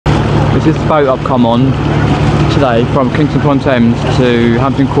This is the boat I've come on today from Kingston-upon-Thames to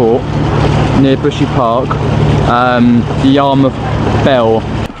Hampton Court near Bushy Park, the Yarmouth Bell.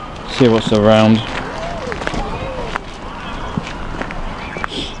 See what's around.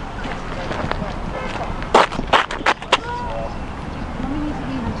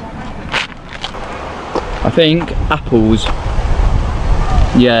 I think apples.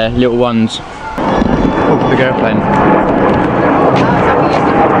 Yeah, little ones. Oh, big airplane.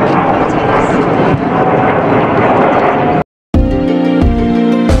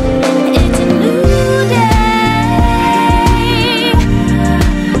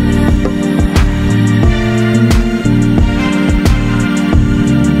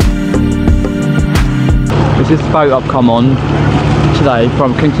 This is the boat I've come on today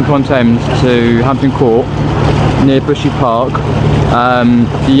from Kingston-upon-Thames to Hampton Court near Bushy Park,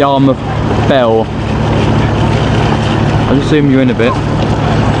 the Yarmouth Bell. I'll just zoom you in a bit.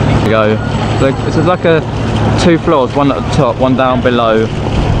 There you go. So it's like a 2 floors, one at the top, one down below.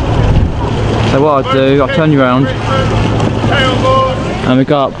 So what I'll do, I'll turn you around and we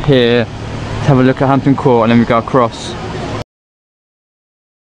go up here to have a look at Hampton Court, and then we go across.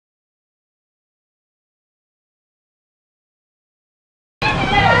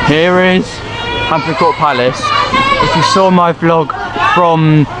 Here is Hampton Court Palace. If you saw my vlog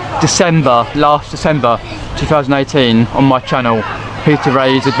from last December 2018 on my channel, Peter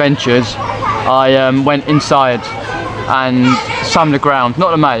Ray's Adventures, I went inside and some of the grounds,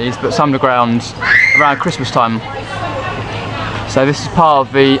 not the maze, but some of the grounds around Christmas time. So this is part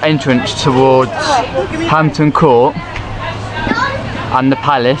of the entrance towards Hampton Court and the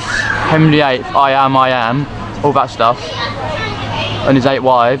palace. Henry VIII, I am, all that stuff. And his 8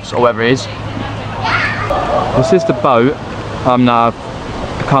 wives, or whatever it is. This is the boat now I've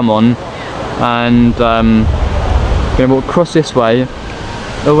come on, and I'm going to walk across this way, all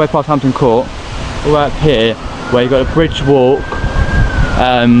the way past Hampton Court, all the way up here, where you've got a bridge walk,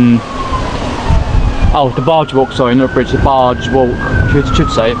 oh, the barge walk, sorry, not a bridge, the barge walk, I should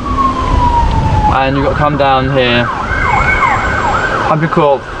say. And you've got to come down here, Hampton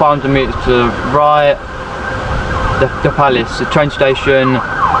Court, 500 metres to the right, the palace, the train station,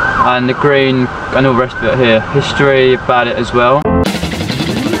 and the green, and all the rest of it here. History about it as well.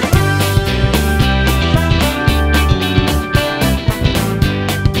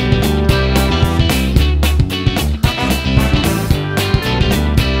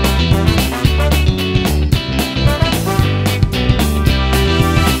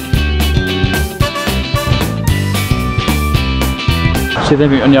 See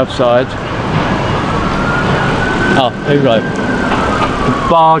them on the other side. Oh, here we go. The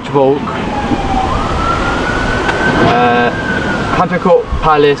barge walk, Hampton Court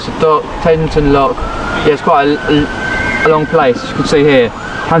Palace, the dock, Teddington Lock. Yeah, it's quite a long place, as you can see here.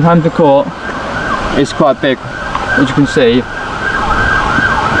 Hampton Court is quite big, as you can see.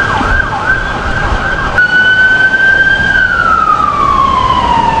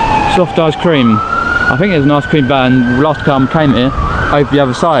 Soft ice cream. I think there's an ice cream van last time I came here, over the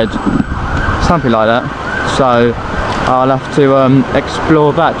other side. Something like that. So I'll have to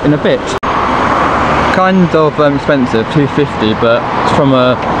explore that in a bit. Kind of expensive, £2.50, but it's from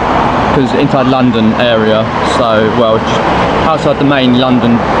because inside London area, so well, just outside the main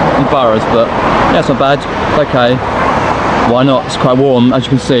London boroughs, but yeah, it's not bad, it's okay. Why not? It's quite warm, as you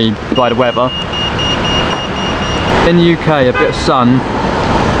can see by the weather. In the UK, a bit of sun,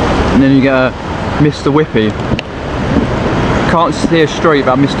 and then you get a Mr. Whippy. Can't see a street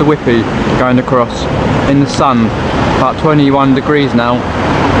without Mr. Whippy going across in the sun. About 21 degrees now,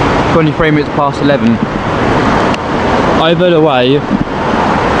 23 minutes past 11. Over the way, we've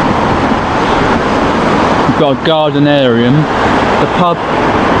got a gardenarium, the pub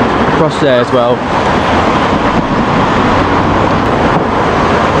across there as well.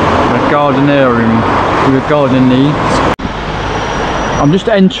 A gardenarium with garden needs. I'm just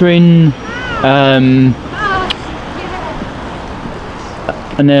entering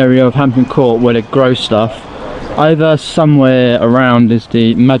an area of Hampton Court where they grow stuff. Either somewhere around is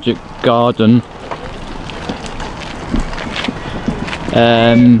the Magic Garden,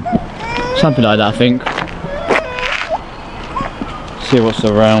 something like that I think. See what's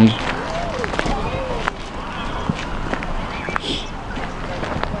around.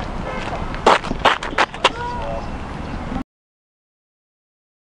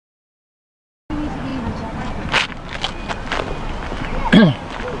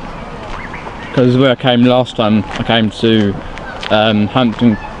 Because where I came last time, I came to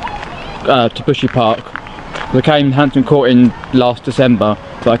Hampton, to Bushy Park. I came Hampton Court in last December,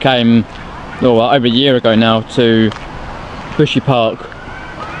 but I came over a year ago now to Bushy Park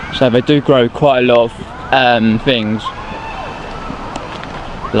So they do grow quite a lot of things,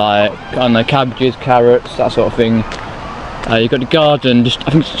 like, I don't know, cabbages, carrots, that sort of thing. You've got the garden, just,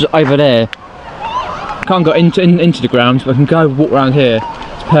 I think it's just over there. I can't go into the grounds, but I can go walk around here.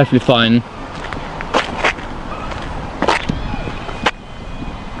 It's perfectly fine.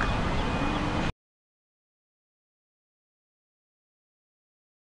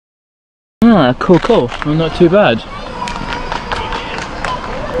 Ah, cool, cool. Well, not too bad.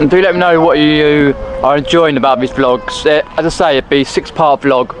 And do let me know what you are enjoying about these vlogs. As I say, it'd be a 6-part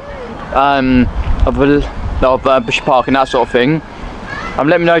vlog of Bushy Park and that sort of thing.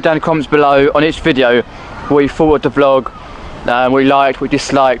 Let me know down in the comments below on each video what you thought of the vlog, what you liked, what you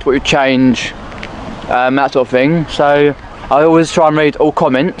disliked, what you change, that sort of thing. So I always try and read all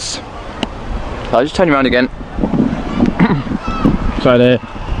comments. So I'll just turn you around again. So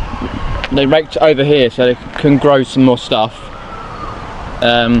they raked over here so they can grow some more stuff.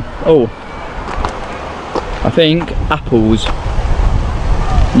 Oh, I think apples.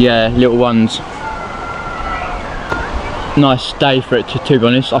 Yeah, little ones. Nice day for it to be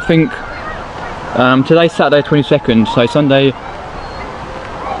honest. I think today's Saturday 22nd, so Sunday,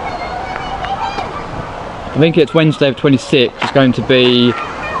 I think it's Wednesday the 26th. It's going to be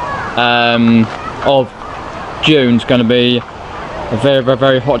of June. It's going to be a very, very,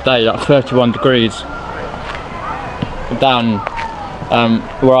 very hot day, like 31 degrees. Down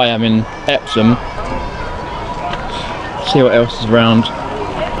where I am in Epsom. See what else is around.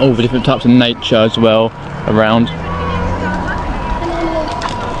 All the different types of nature as well around.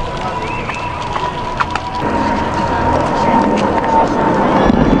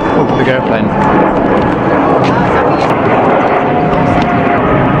 Oh, big airplane.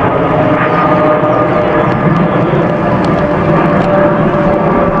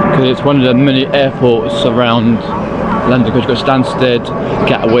 Because it's one of the many airports around London, because you've got Stansted,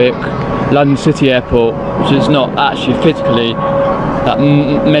 Gatwick, London City Airport, which is not actually physically that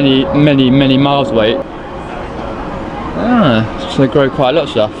many miles away. Ah, so they grow quite a lot of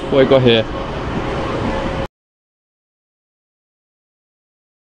stuff. What have we got here?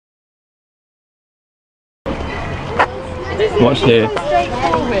 What's here?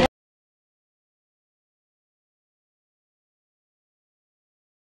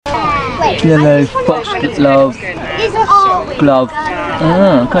 Yellow foxglove glove.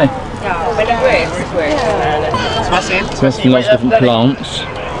 Ah, okay. So there's lots of different plants.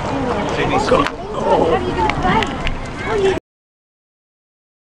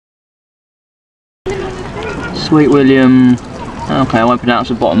 Sweet William. Okay, I won't pronounce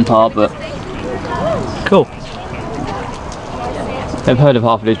the bottom part, but cool. I've heard of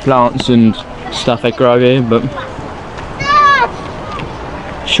half of these plants and stuff they grow here, but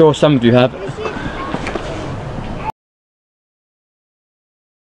sure some of you have.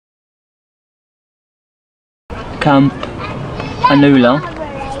 Camp Anula.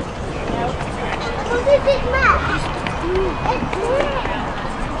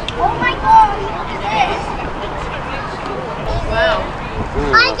 Oh my god, look at this! Wow.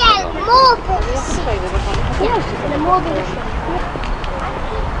 I get more books. Yeah, more books.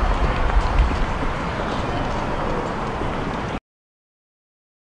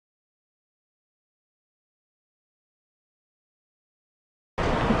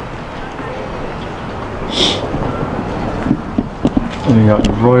 We got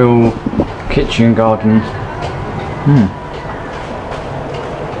the Royal Kitchen Garden.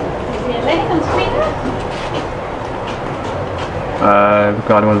 The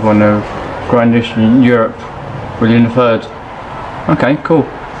garden was one of the grandest in Europe, William III. Okay, cool.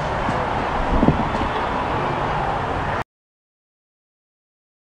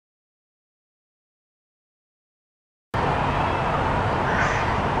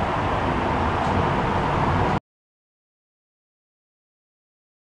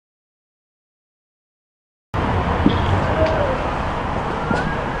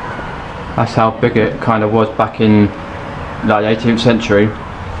 That's how big it kind of was back in like the 18th century.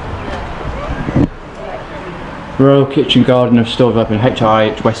 Royal Kitchen Garden of Stores up in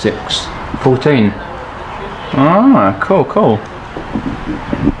HRH Wessex 14. Ah, cool, cool.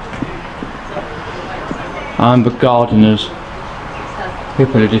 And the gardeners.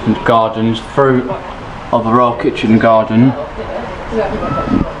 People of different gardens. Fruit of a Royal Kitchen Garden.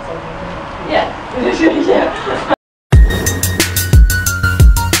 Yeah.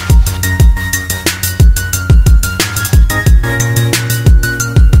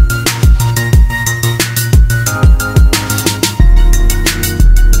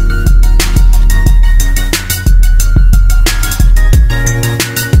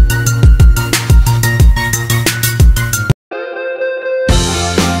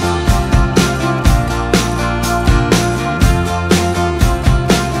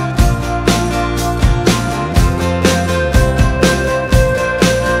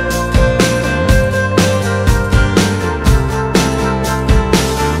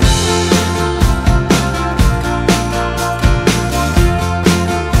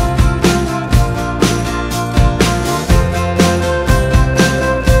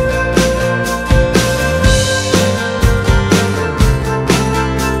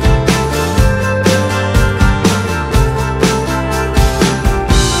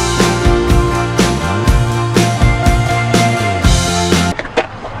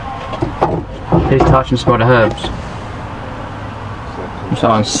 Please touch and smell the herbs. It's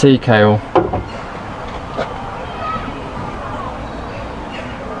on sea kale.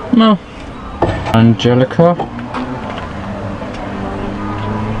 No. Angelica.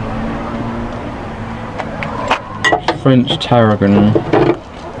 French tarragon.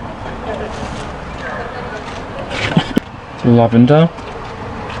 Lavender.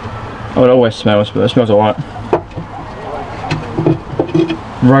 Oh, it always smells, but it smells alright.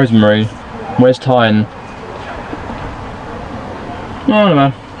 Rosemary. Where's thyme? Oh no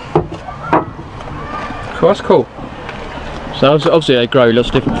man. Cool, that's cool. So obviously they grow lots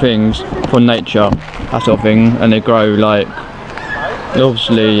of different things from nature, that sort of thing, and they grow like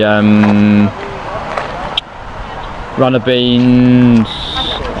obviously runner beans,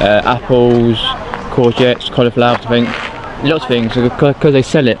 apples, courgettes, cauliflower, I think. Lots of things because they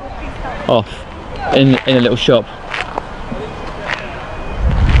sell it off in a little shop.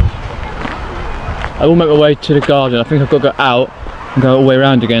 I will make my way to the garden. I think I've got to go out and go all the way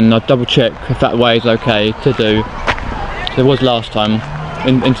around again, and I'll double check if that way is okay to do. So it was last time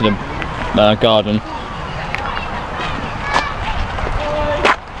into the garden.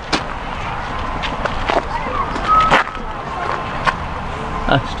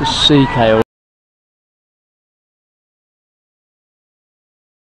 That's the sea kale.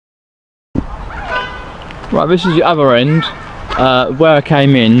 Right, this is the other end. Where I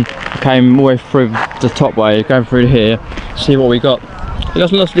came in, I came all the way through the top way, going through here, see what we got.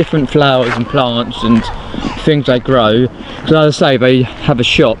 There's lots of different flowers and plants and things they grow. So as I say, they have a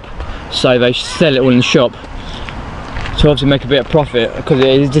shop, so they sell it all in the shop to obviously make a bit of profit,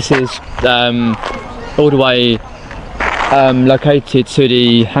 because this is all the way located to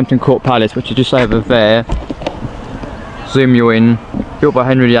the Hampton Court Palace, which is just over there. Zoom you in. Built by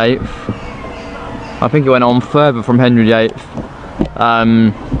Henry VIII. I think it went on further from Henry VIII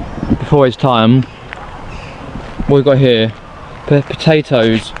before his time. What we've got here?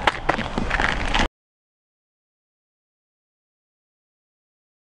 Potatoes.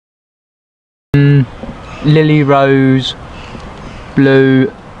 Lily rose,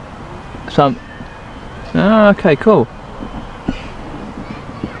 blue, some. Oh, okay, cool.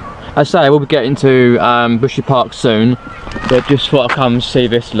 I say I will be getting to Bushy Park soon, but just thought I'd come see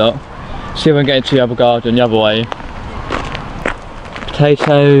this lot. See if I can get into the other garden the other way.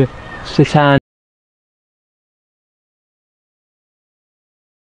 Potato, sitan.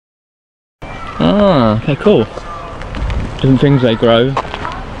 Ah, okay, cool. Different things they grow.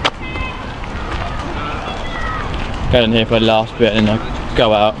 Go in here for the last bit and then I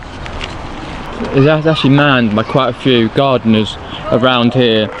go out. It's actually manned by quite a few gardeners around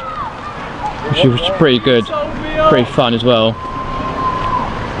here, which is pretty good, pretty fun as well.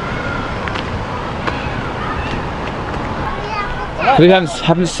 If you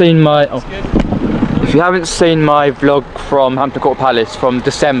haven't seen my vlog from Hampton Court Palace from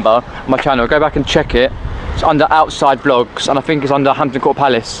December on my channel, go back and check it. It's under outside vlogs, and I think it's under Hampton Court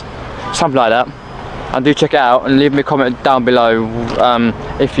Palace, something like that. And do check it out and leave me a comment down below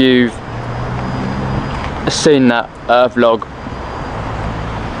if you've seen that vlog.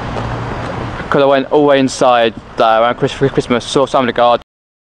 Because I went all the way inside around Christmas, saw some of the gardens.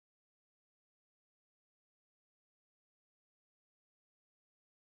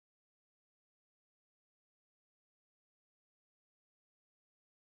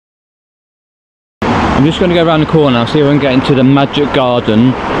 I'm just going to go around the corner now, see if I can get into the Magic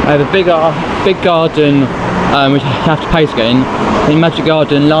Garden. I have a big garden which I have to pay to get in. The Magic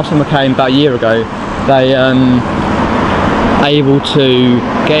Garden, last time I came about a year ago, they able to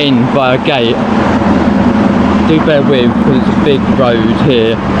get in via a gate. Do bear with, because it's a big road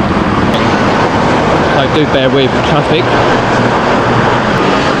here, so do bear with traffic.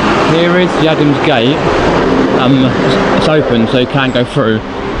 Here is the Adams Gate. It's open, so you can go through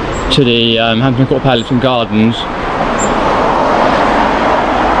to the Hampton Court Palace and Gardens.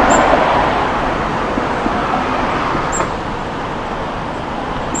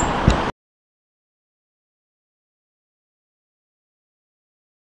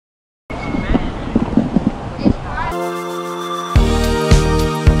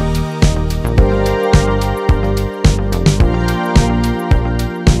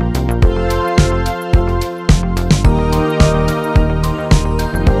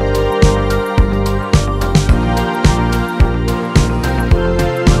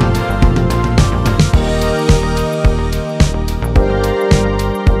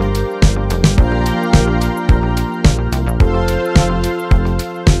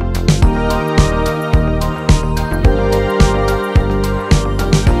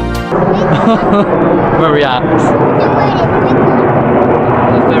 Where are we at?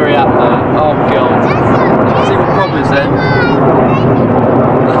 very up there. Oh god. See what problem is there?